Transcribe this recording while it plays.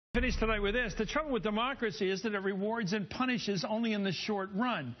finish tonight with this. The trouble with democracy is that it rewards and punishes only in the short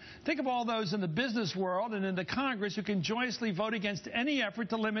run. Think of all those in the business world and in the Congress who can joyously vote against any effort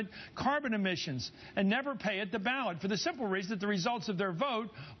to limit carbon emissions and never pay at the ballot for the simple reason that the results of their vote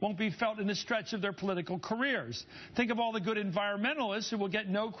won't be felt in the stretch of their political careers. Think of all the good environmentalists who will get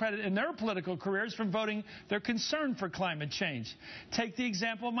no credit in their political careers from voting their concern for climate change. Take the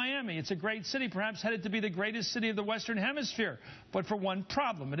example of Miami. It's a great city, perhaps headed to be the greatest city of the Western Hemisphere, but for one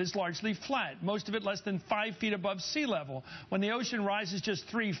problem. It is largely flat, most of it less than 5 feet above sea level. When the ocean rises just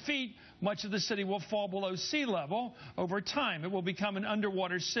 3 feet, much of the city will fall below sea level. Over time, it will become an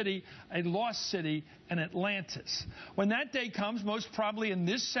underwater city, a lost city, an Atlantis. When that day comes, most probably in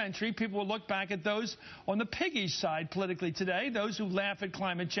this century, people will look back at those on the piggish side politically today, those who laugh at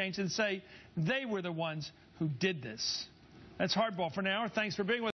climate change and say they were the ones who did this. That's Hardball for now. Thanks for being with us.